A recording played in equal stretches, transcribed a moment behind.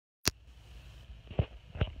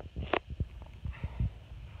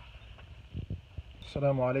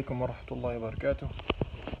السلام عليكم ورحمة الله وبركاته.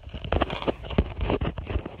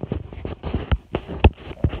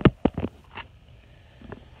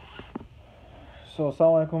 So,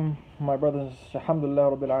 assalamu alaikum, my brothers.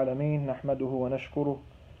 Alhamdulillah Rabbil Alameen. Nahmaduhu wa nashkuruh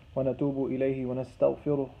wa natubu ilayhi wa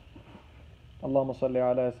nastaghfiruh. Allahumma salli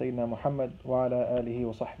ala Sayyidina Muhammad wa ala alihi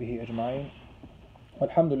wa sahbihi ajma'in.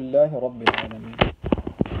 Walhamdulillahi Rabbil Alameen.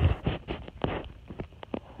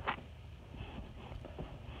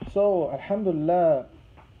 So, Alhamdulillah,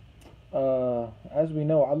 as we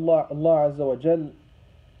know, Allah Azza wa Jal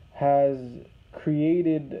has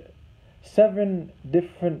created 7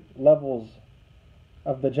 different levels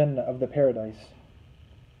of the Jannah, of the paradise.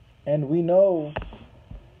 And we know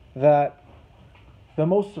that the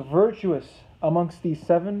most virtuous amongst these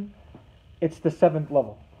 7, it's the 7th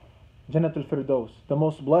level, Jannatul Firdaus. The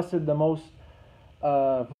most blessed, the most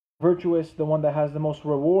virtuous, the one that has the most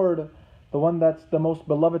reward, the one that's the most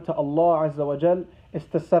beloved to Allah Azza wa Jal, it's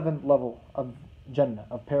the 7th level of Jannah,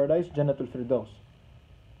 of paradise, Jannatul Firdaus.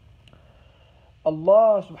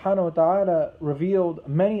 Allah subhanahu wa ta'ala revealed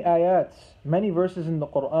many ayats, many verses in the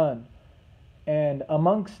Quran, and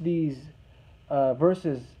amongst these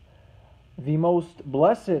verses, the most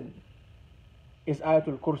blessed is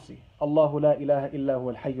Ayatul Kursi. Allahu la ilaha illa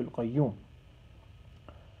huwa al-hayyul qayyum.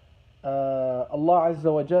 Allah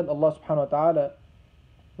Azza wa Jal, Allah subhanahu wa ta'ala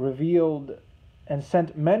revealed and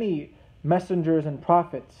sent many messengers and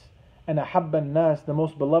prophets, and ahabba nas, the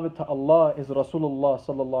most beloved to Allah is Rasulullah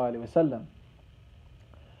sallallahu alaihi wasallam.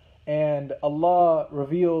 And Allah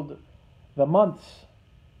revealed the months,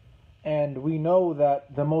 and we know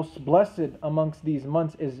that the most blessed amongst these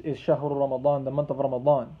months is Shahrul Ramadan, the month of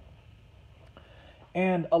Ramadan.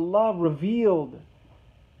 And Allah revealed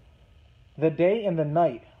the day and the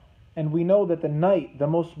night, and we know that the night, the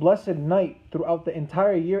most blessed night throughout the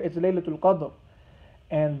entire year, is Laylatul Qadr,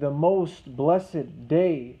 and the most blessed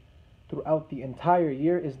day throughout the entire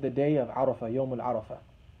year is the day of Arafah, Yawm al-Arafah,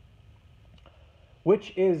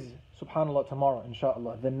 which is, subhanAllah, tomorrow,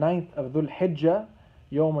 inshaAllah. The 9th of Dhul Hijjah,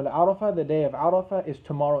 Yawm al-Arafah, the day of Arafah, is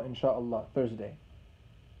tomorrow, inshaAllah, Thursday,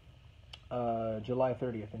 July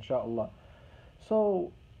 30th, inshaAllah.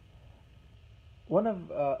 So, one of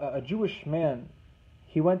a Jewish man,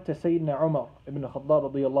 he went to Sayyidina Umar ibn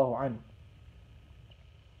Khattab radiyallahu anhu,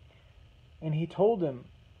 and he told him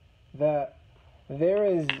that there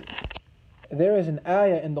is an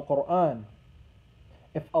ayah in the Quran.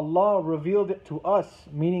 If Allah revealed it to us,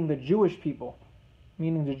 meaning the Jewish people,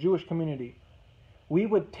 meaning the Jewish community, we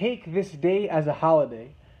would take this day as a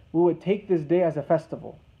holiday. We would take this day as a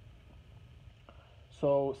festival.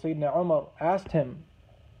 So Sayyidina Umar asked him,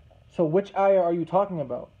 so which ayah are you talking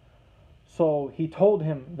about? So he told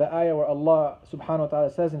him the ayah where Allah subhanahu wa ta'ala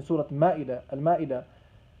says in Surah Al-Ma'idah,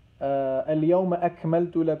 اليوم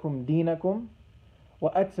أكملت لكم دينكم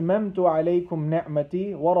وَأَتْمَمْتُ عَلَيْكُمْ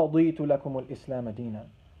نِعْمَتِي وَرَضِيتُ لَكُمُ الْإِسْلَامَ دِينًا.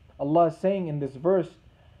 Allah is saying in this verse,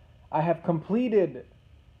 I have completed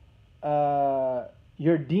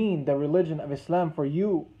your deen, the religion of Islam for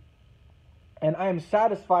you, and I am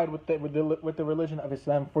satisfied with the religion of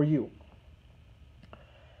Islam for you.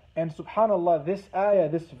 And subhanAllah, this ayah,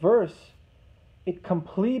 this verse, it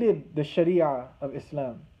completed the Sharia of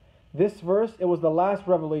Islam. This verse, it was the last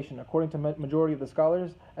revelation, according to majority of the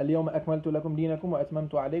scholars. اليوم أكملت لكم دينكم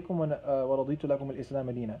وأتممت عليكم ورضيت لكم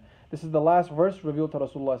الإسلام دينا. This is the last verse revealed to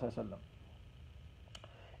Rasulullah sallallahu alaihi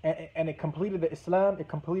wasallam. And it completed the Islam, it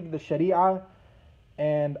completed the Sharia,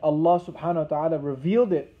 and Allah subhanahu wa ta'ala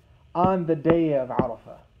revealed it on the day of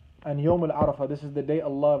Arafah. And Yawm al-Arafah, this is the day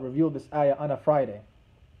Allah revealed this ayah on a Friday.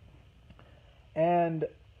 And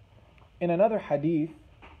in another hadith,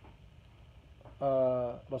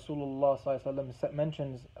 Rasulullah sallallahu alaihi wasallam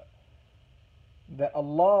mentions that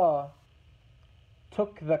Allah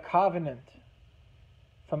took the covenant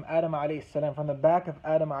from Adam alayhi salam, from the back of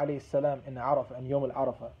Adam alayhi salam in Arafah, in Yawm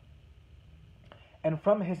al-Arafah. And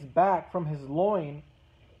from his back, from his loin,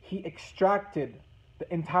 he extracted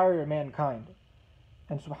the entire mankind.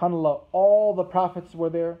 And subhanAllah, all the prophets were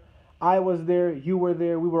there. I was there, you were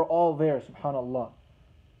there, we were all there, subhanAllah.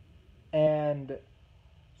 And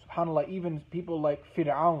subhanAllah, even people like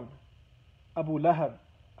Fir'aun, Abu Lahab,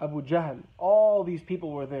 Abu Jahl, all these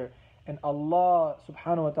people were there. And Allah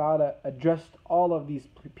subhanahu wa ta'ala addressed all of these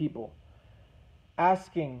people,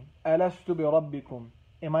 asking, Alastu bi Rabbikum,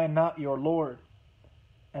 am I not your Lord?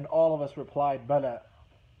 And all of us replied, Bala,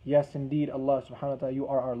 yes indeed, Allah subhanahu wa ta'ala, you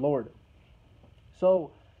are our Lord.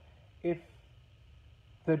 So, if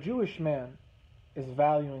the Jewish man is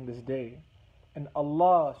valuing this day, and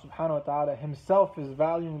Allah subhanahu wa ta'ala himself is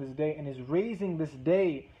valuing this day and is raising this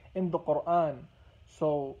day in the Quran,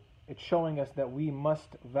 so it's showing us that we must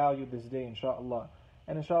value this day, inshaAllah.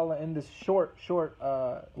 And inshallah, in this short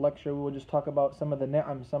lecture, we will just talk about some of the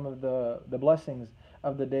ni'am, some of the blessings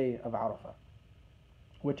of the day of Arafah,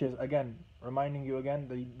 which is, again, reminding you again,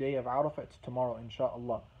 the day of Arafah, it's tomorrow,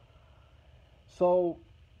 inshallah. So,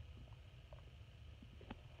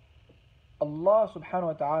 Allah subhanahu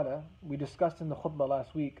wa ta'ala, we discussed in the khutbah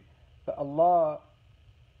last week, that Allah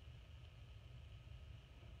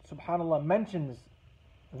subhanallah mentions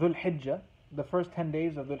Dhul Hijjah, the first 10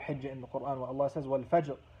 days of Dhul Hijjah in the Quran, where Allah says,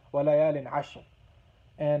 وَالْفَجْرِ وَلَيَالٍ عَشْرٍ.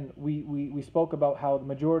 And we spoke about how the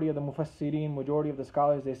majority of the mufassirin, majority of the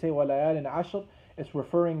scholars, they say وَلَيَالٍ عَشْرٍ, it's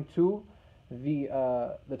referring to the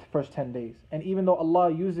first 10 days. And even though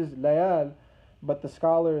Allah uses layal, but the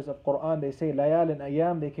scholars of Quran, they say layal and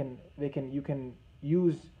ayyam, you can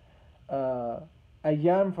use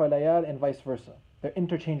ayyam for layal and vice versa. They're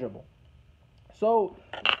interchangeable. So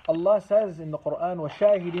Allah says in the Quran,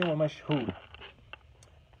 وَشَاهِدٍ وَمَشْهُودٍ.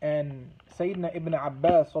 And Sayyidina Ibn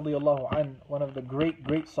Abbas radiyallahu anh, one of the great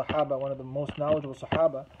Sahaba, one of the most knowledgeable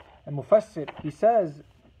Sahaba, and Mufassir, he says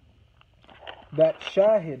that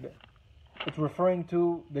shahid, it's referring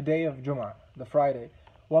to the day of Jum'ah, the Friday.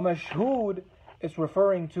 وَمَشْهُود, it's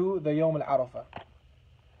referring to the Yawm al-Arafah.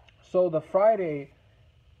 So the Friday,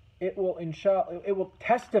 it will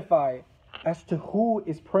testify as to who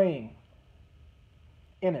is praying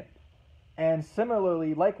in it. And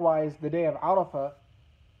similarly, likewise, the day of Arafah,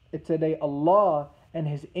 it's a day Allah and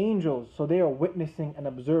His angels, so they are witnessing and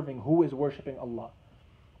observing who is worshipping Allah.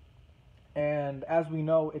 And as we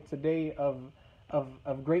know, it's a day of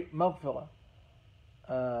great maghfirah,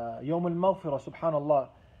 Yawm al-Maghfirah, subhanallah.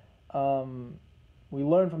 We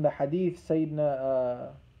learn from the hadith,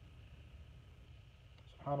 Sayyidina,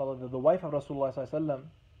 subhanallah, the wife of Rasulullah sallallahu alaihi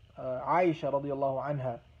wasallam, Aisha radiyallahu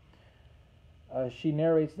anha, she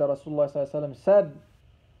narrates that Rasulullah sallallahu alaihi wasallam said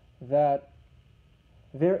that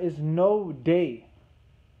there is no day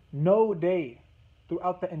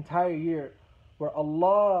throughout the entire year where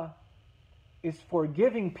Allah is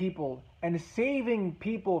forgiving people and saving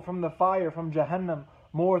people from the fire, from Jahannam,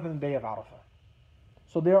 more than the day of Arafah.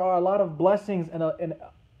 So there are a lot of blessings and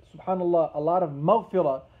subhanallah, a lot of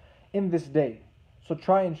maghfirah in this day. So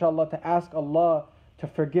try, inshallah, to ask Allah to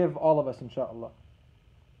forgive all of us, inshallah.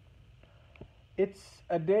 It's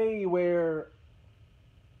a day where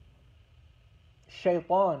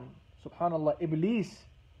shaitan, subhanallah, Iblis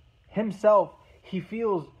himself, he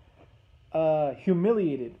feels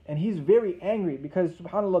humiliated, and he's very angry because,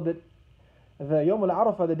 subhanallah, the Yawm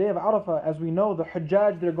al-Arafah, the day of Arafah, as we know, the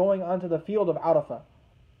Hujjaj, they're going onto the field of Arafah.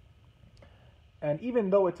 And even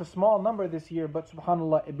though it's a small number this year, but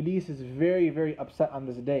subhanallah, Iblis is very, very upset on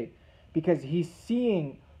this day because he's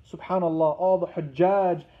seeing, subhanallah, all the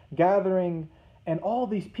Hujjaj gathering and all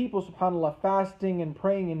these people, subhanallah, fasting and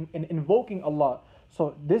praying and invoking Allah.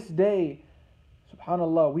 So this day,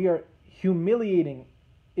 subhanallah, we are humiliating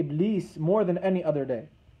Iblis more than any other day.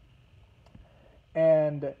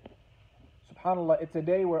 And subhanallah, it's a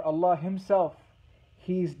day where Allah Himself,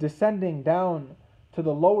 He's descending down to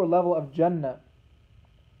the lower level of Jannah,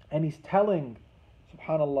 and He's telling,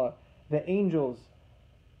 subhanallah, the angels,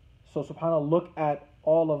 so subhanallah, look at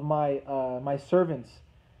all of my servants,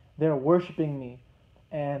 they're worshipping me,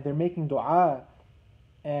 and they're making dua,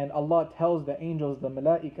 and Allah tells the angels, the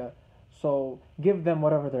malaika, so give them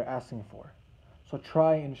whatever they're asking for. So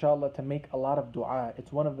try, inshallah, to make a lot of dua.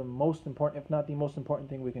 It's one of the most important, if not the most important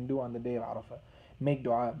thing we can do on the day of Arafah. Make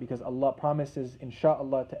dua, because Allah promises,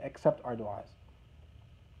 inshallah, to accept our du'as.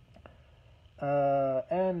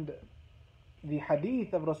 And the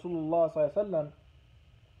hadith of Rasulullah sallallahu alaihi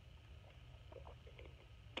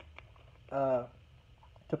wasallam,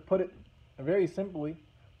 to put it very simply,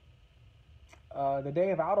 the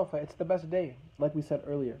day of Arafah, it's the best day, like we said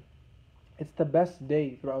earlier. It's the best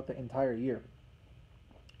day throughout the entire year.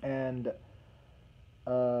 And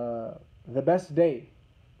the best day,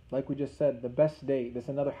 like we just said, the best day, there's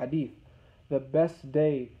another hadith, the best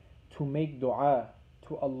day to make dua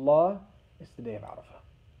to Allah is the day of Arafah.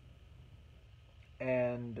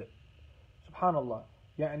 And subhanallah,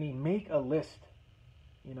 make a list,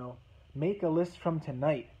 make a list from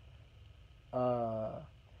tonight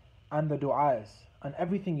on the du'as, on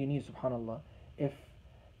everything you need, subhanallah. If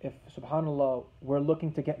subhanallah, we're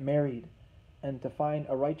looking to get married and to find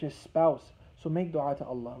a righteous spouse, so make dua to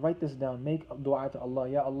Allah. Write this down. Make dua to Allah.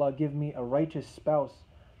 Ya Allah, give me a righteous spouse.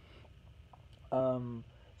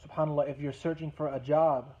 Subhanallah, if you're searching for a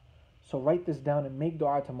job, so write this down and make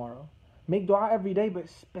dua tomorrow. Make dua every day, but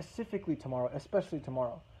specifically tomorrow, especially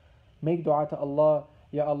tomorrow. Make dua to Allah.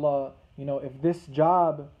 Ya Allah, if this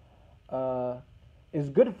job is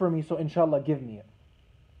good for me, so inshallah give me it.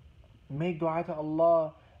 Make dua to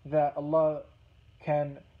Allah that Allah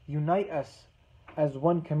can unite us as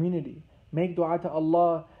one community. Make dua to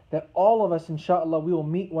Allah that all of us, inshaAllah, we will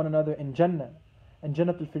meet one another in Jannah and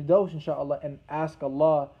Jannatul Firdaus, inshaAllah, and ask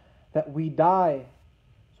Allah that we die,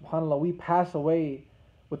 subhanAllah, we pass away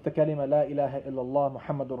with the kalima La ilaha illallah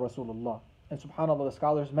Muhammadur Rasulullah. And subhanAllah, the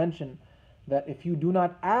scholars mention that if you do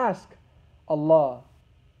not ask Allah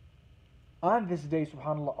on this day,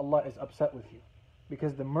 subhanAllah, Allah is upset with you,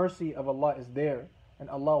 because the mercy of Allah is there and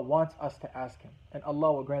Allah wants us to ask Him, and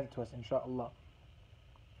Allah will grant it to us, inshaAllah.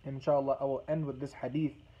 And inshaAllah, I will end with this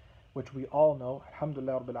hadith, which we all know,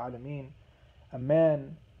 alhamdulillah rabbil alameen. A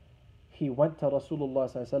man, he went to Rasulullah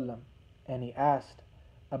sallallahu alaihi wasallam and he asked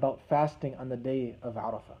about fasting on the day of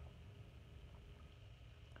Arafah.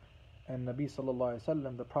 And Nabi sallallahu alaihi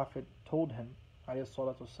wasallam, the Prophet, told him, alayhi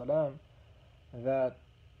salatu wasalam, that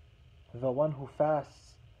the one who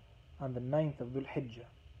fasts on the 9th of Dhul Hijjah,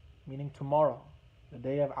 meaning tomorrow, the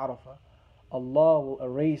day of Arafah, Allah will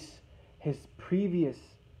erase his previous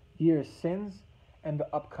year's sins and the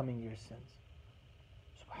upcoming year's sins.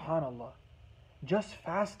 Subhanallah. Just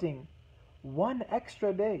fasting one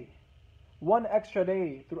extra day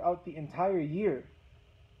throughout the entire year,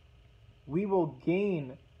 we will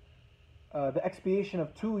gain the expiation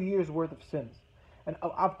of 2 years worth of sins. And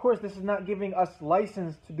of course, this is not giving us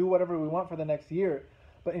license to do whatever we want for the next year,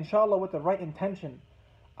 but inshallah, with the right intention,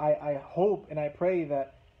 I hope and I pray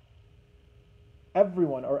that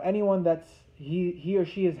everyone or anyone that's he or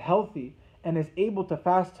she is healthy and is able to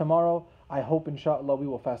fast tomorrow, I hope inshallah we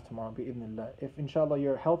will fast tomorrow, bi'idhnillah. If inshallah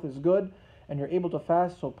your health is good and you're able to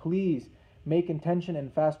fast, so please make intention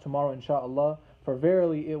and fast tomorrow, inshallah, for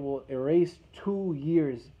verily it will erase 2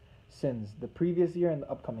 years sins, the previous year and the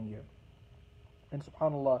upcoming year. And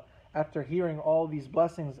subhanallah, after hearing all these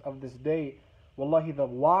blessings of this day, wallahi, the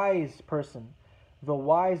wise person, the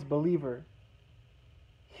wise believer,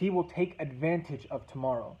 he will take advantage of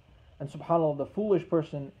tomorrow. And subhanallah, the foolish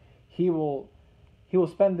person, he will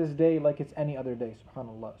spend this day like it's any other day,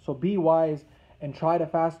 subhanallah. So be wise and try to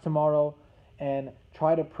fast tomorrow and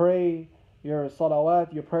try to pray your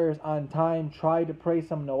salawat, your prayers on time. Try to pray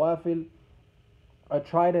some nawafil.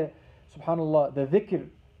 Try to, subhanallah, the dhikr,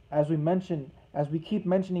 as we keep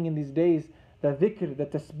mentioning in these days, the dhikr, the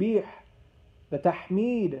tasbih, the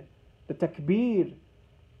tahmeed, the takbir.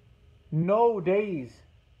 No days.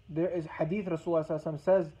 There is hadith, Rasulullah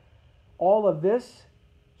says, all of this,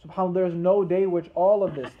 subhanAllah, there is no day which all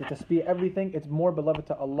of this, the tasbih, everything, it's more beloved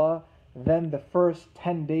to Allah than the first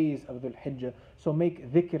 10 days of Dhul Hijjah. So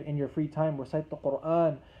make dhikr in your free time, recite the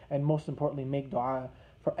Quran, and most importantly, make dua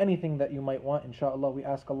for anything that you might want, inshaAllah. We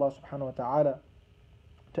ask Allah subhanahu wa ta'ala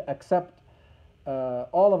to accept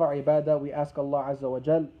all of our ibadah. We ask Allah Azza wa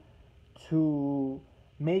Jal to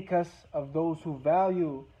make us of those who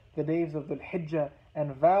value the days of Dhul Hijjah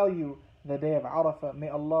and value the day of Arafah. May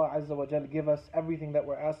Allah Azza wa Jal give us everything that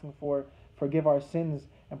we're asking for, forgive our sins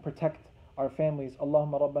and protect our families.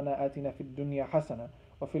 Allahumma rabbana atina fid dunya hasana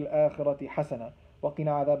wa fil akhirati hasana wa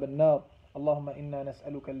qina adhab an-nar. Allahumma inna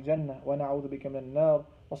nas'aluka al-jannah wa na'udhu bika min an-nar.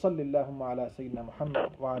 Wa salli Allahumma ala Sayyidina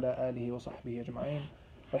Muhammad wa ala alihi wa sahbihi ajma'in.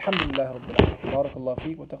 Walhamdulillahi rabbil alamin. Barakallahu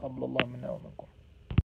feek wa taqabbal Allah minna wa minkum.